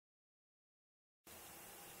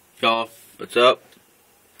Y'all, what's up?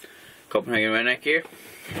 Copenhagen Redneck here.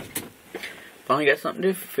 Finally got something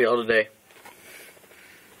different for y'all today.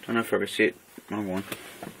 I don't know if I ever see it. Wrong one.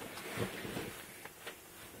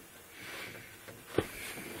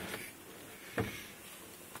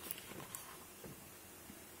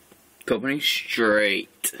 Copenhagen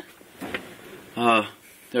straight. There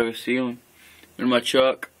we see him in my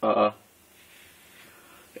truck.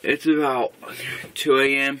 It's about 2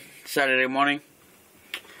 a.m. Saturday morning.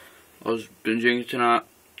 I was been drinking tonight.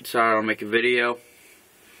 Decided I'll make a video.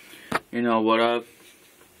 You know what up?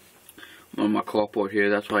 I'm on my carport here.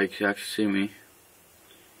 That's why you can actually see me.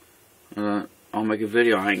 I'll make a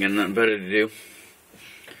video. I ain't got nothing better to do.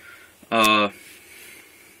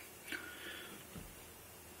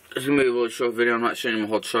 It's gonna be a really short video. I'm not showing you my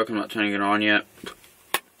whole truck. I'm not turning it on yet.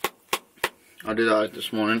 I'll do that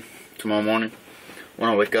this morning, tomorrow morning, when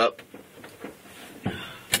I wake up.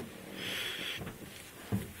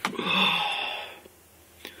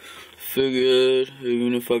 Figured,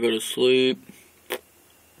 even if I go to sleep,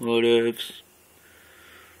 what ifs?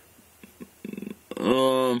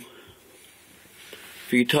 If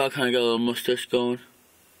you talk, kinda got a little mustache going.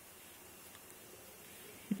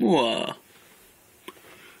 Wow.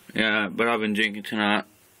 Yeah, but I've been drinking tonight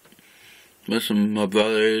with some of my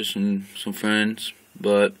brothers and some friends.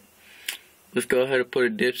 But let's go ahead and put a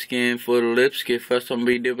dip skin for the lipstick. First, I'm gonna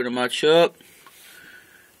be dipping in my truck.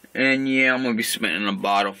 And yeah, I'm gonna be spitting in a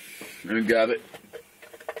bottle. Let me grab it.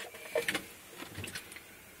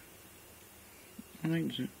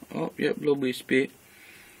 Oh, yep, little bit of spit.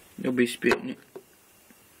 You'll be spitting it.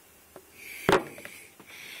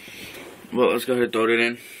 Well, let's go ahead and throw it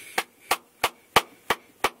in.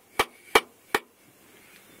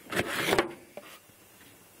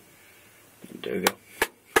 There we go.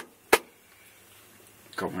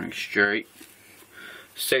 Going straight.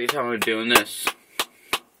 Second time we're doing this.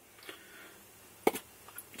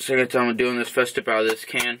 Second time I'm doing this. First dip out of this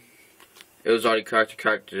can. It was already cracked.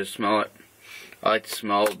 To just smell it. I like to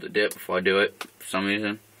smell the dip before I do it for some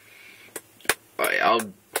reason.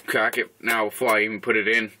 I'll crack it now before I even put it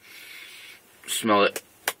in. Smell it.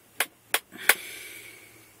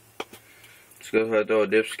 Let's go ahead and throw a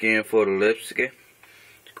dip skin for the lipstick.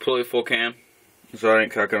 It's completely full can. So I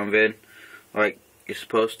didn't crack it on vid like you're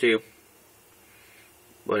supposed to.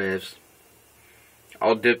 What ifs?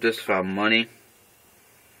 I'll dip this for money.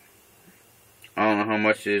 I don't know how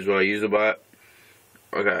much it is what I usually buy it.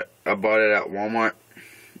 I bought it at Walmart.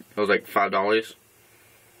 It was like $5.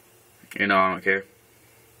 You know, I don't care.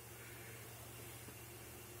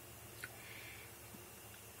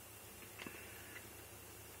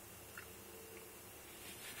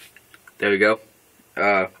 There we go.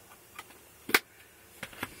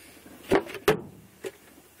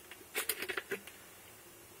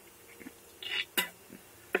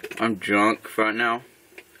 I'm drunk right now.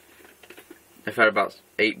 I've had about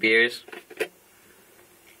 8 beers.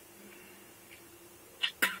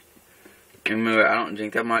 And remember, I don't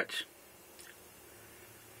drink that much.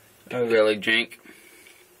 I rarely drink.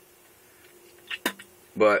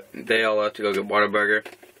 But they all left to go get Whataburger.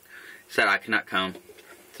 Said I cannot come.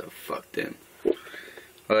 So fuck them.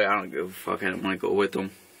 Well, I don't give a fuck. I don't want to go with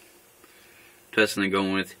them. Person they're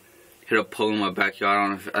going with. Hit a pole in my backyard. I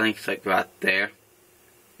don't know if, I think it's like right there.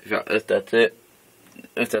 If that's it.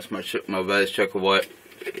 If that's my brother's truck or what.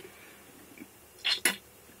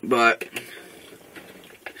 But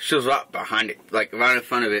she was right behind it, like right in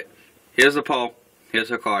front of it. Here's the pole. Here's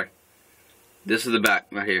her car. This is the back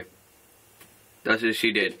right here. That's what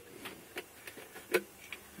she did.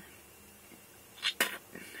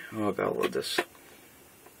 Oh god, I love this.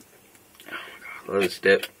 Oh my god, I love this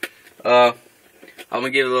dip. I'm gonna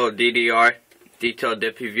give a little DDR, detailed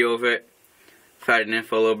dip review of it. Fat it in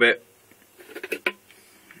for a little bit.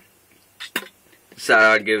 Decided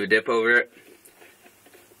I'd give a dip over it.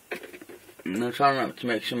 And I'm trying not to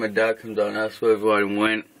make sure my dad comes on. That's where everyone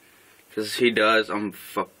went. Because if he does, I'm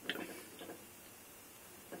fucked.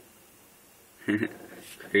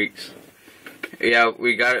 Creeps. Yeah,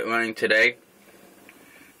 we got it running today.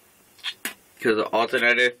 Because the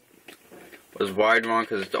alternator was wired wrong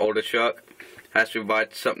because it's the older truck. Has to be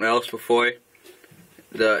wired to something else before.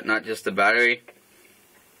 Not just the battery.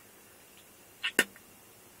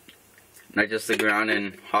 Not just the ground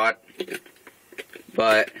and hot.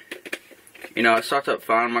 But you know, it starts up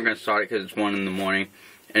fine. I'm not going to start it because it's 1 in the morning.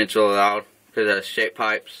 And it's really loud because it has shake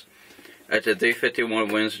pipes. It's a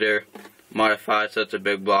 351 Windsor modified, so it's a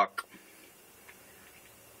big block.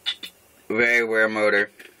 Very rare motor.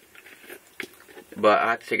 But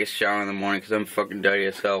I have to take a shower in the morning because I'm fucking dirty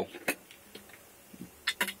as hell.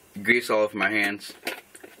 Grease all over my hands.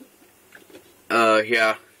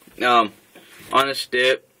 Yeah. On this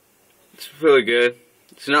dip, it's really good.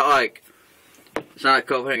 It's not like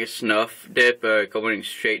Copenhagen Snuff dip or Copenhagen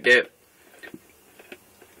Straight dip.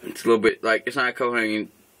 It's a little bit like, it's not Copenhagen,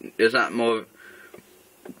 it's not more,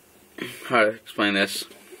 how to explain this?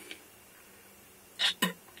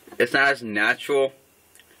 It's not as natural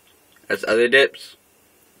as other dips,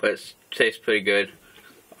 but it tastes pretty good.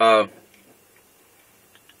 I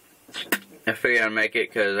figured I'd make it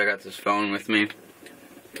because I got this phone with me.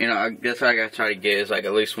 You know, that's what I gotta try to get, is like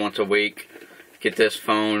at least once a week, get this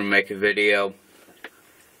phone and make a video.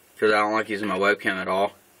 Because I don't like using my webcam at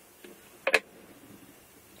all.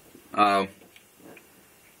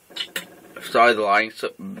 Sorry, the lighting's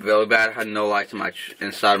really bad. I had no lights in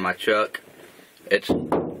inside of my truck. It's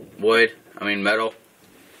wood, metal.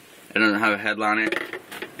 It doesn't have a headliner.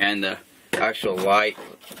 And the actual light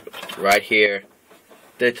right here,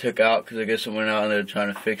 they took out because I guess it went out and they were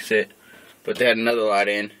trying to fix it. But they had another light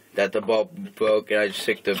in that the bulb broke, and I just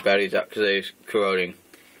took the batteries out because they was corroding.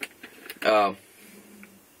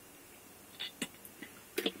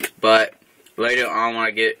 But later on, when I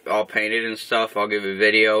get all painted and stuff, I'll give a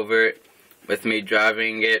video over it with me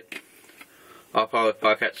driving it. I'll probably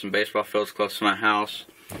park at some baseball fields close to my house,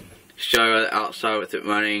 show you the outside with it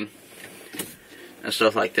running and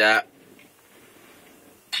stuff like that.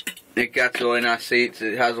 It got really nice seats.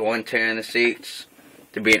 It has a 110 in the seats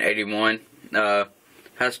to be an 81.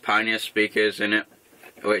 Has Pioneer speakers in it,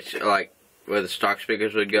 which like where the stock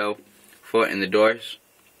speakers would go for it in the doors.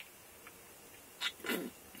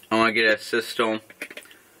 I want to get a system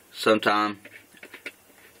sometime,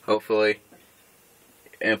 hopefully,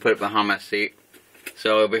 and put it behind my seat.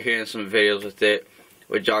 So I'll be hearing some videos with it,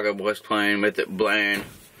 with Jogger Boys playing with it, blaring,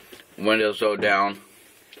 windows rolled down.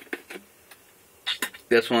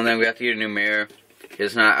 This one thing, we have to get a new mirror.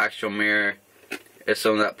 It's not actual mirror. It's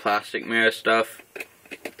some of that plastic mirror stuff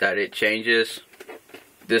that it changes.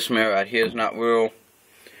 This mirror right here is not real.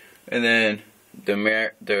 And then the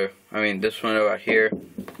mirror, this window right here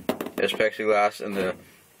is plexiglass, and the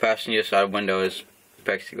passenger side window is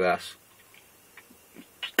plexiglass.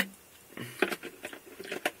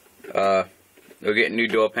 We're getting new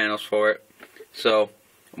door panels for it. So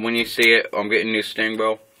when you see it, I'm getting new steering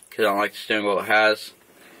wheel because I don't like the steering wheel it has.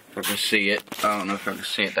 If I can see it, I don't know if I can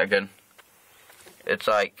see it that good. It's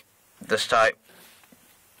like this type,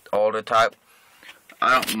 older type.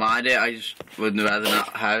 I don't mind it, I just would rather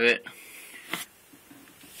not have it.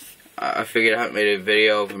 I figured I haven't made a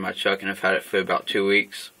video over my truck and I've had it for about 2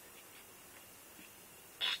 weeks.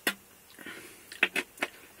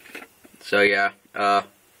 So yeah,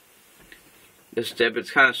 this dip,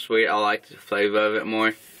 it's kind of sweet. I like the flavor of it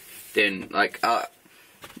more than like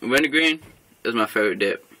wintergreen is my favorite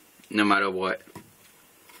dip, no matter what.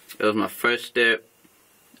 It was my first dip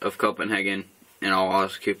of Copenhagen, and I'll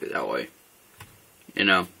always keep it that way. You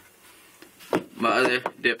know, my other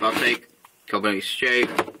dip I'll take Copenhagen Straight,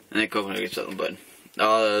 and then Copenhagen Southern Bud.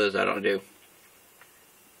 All the others I don't do.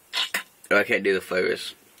 I can't do the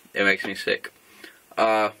flavors. It makes me sick.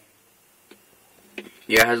 Yeah,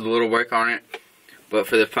 it has a little work on it, but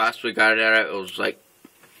for the price we got it at, it was like,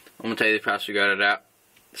 I'm gonna tell you the price we got it at,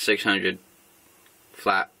 $600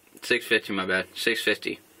 flat. $650, my bad.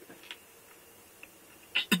 $650.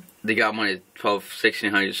 They got money at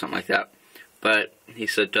 $1,600, something like that. But he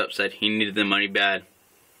slipped up, said he needed the money bad.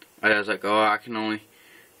 I was like, oh, I can only,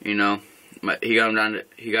 you know, he got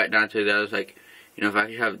down to that. I was like, you know, if I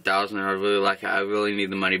could have $1,000, I'd really like it. I really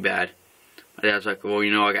need the money bad. My dad was like, well,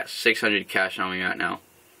 you know, I got $600 cash on me right now.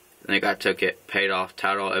 And the guy took it, paid off,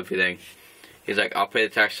 title, everything. He's like, I'll pay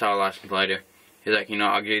the tax, title, license later. He's like, you know,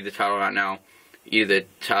 I'll give you the title right now. Either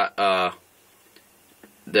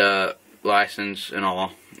the license and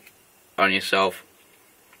all on yourself.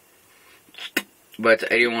 But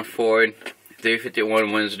it's 81 Ford,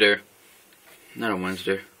 351 Windsor. Not a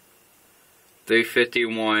Windsor.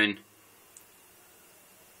 351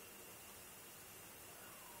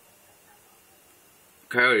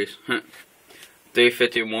 Coyotes.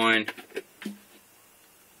 351.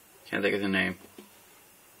 Can't think of the name.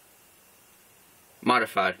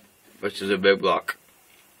 Modified, which is a big block.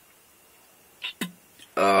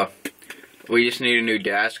 We just need a new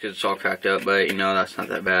dash because it's all cracked up, but you know that's not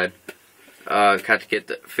that bad. Got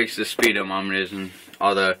to fix the speedometers and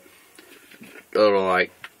all the little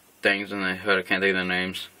like things in the hood. I can't think of the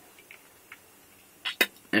names.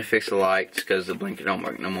 And fix the lights because the blinker don't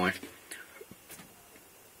work no more.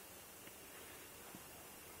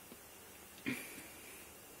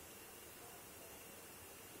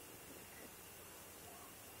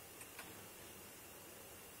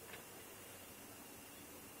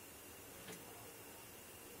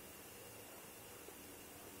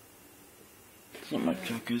 It's not my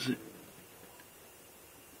truck, is it?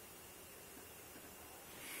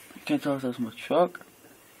 I can't tell if that's my truck.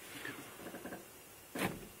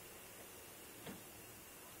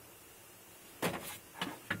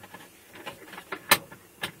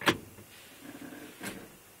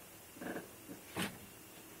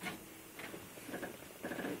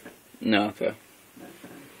 No, okay.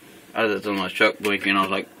 I just saw my truck blinking. I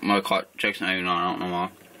was like, my car check's not even on. I don't know why.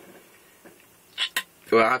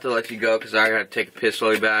 Well, I have to let you go because I gotta take a piss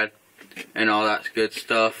really bad and all that good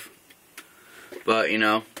stuff. But, you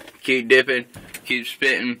know, keep dipping, keep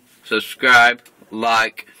spitting, subscribe,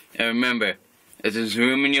 like, and remember, if there's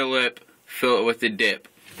room in your lip, fill it with the dip.